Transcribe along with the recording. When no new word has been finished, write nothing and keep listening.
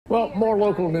Well, more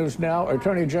local news now.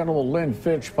 Attorney General Lynn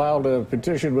Fitch filed a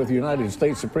petition with the United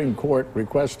States Supreme Court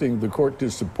requesting the court to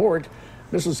support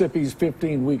Mississippi's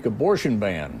 15-week abortion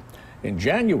ban. In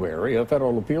January, a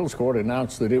federal appeals court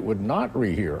announced that it would not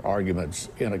rehear arguments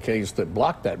in a case that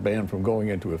blocked that ban from going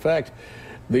into effect.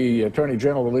 The Attorney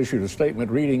General issued a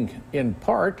statement reading, in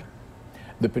part,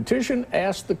 the petition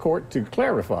asked the court to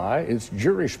clarify its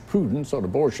jurisprudence on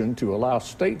abortion to allow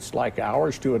states like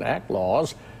ours to enact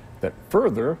laws that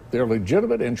further their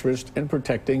legitimate interest in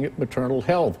protecting maternal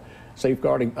health,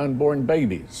 safeguarding unborn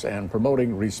babies, and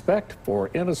promoting respect for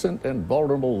innocent and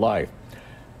vulnerable life.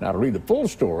 Now, to read the full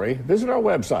story, visit our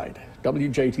website,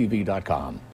 WJTV.com.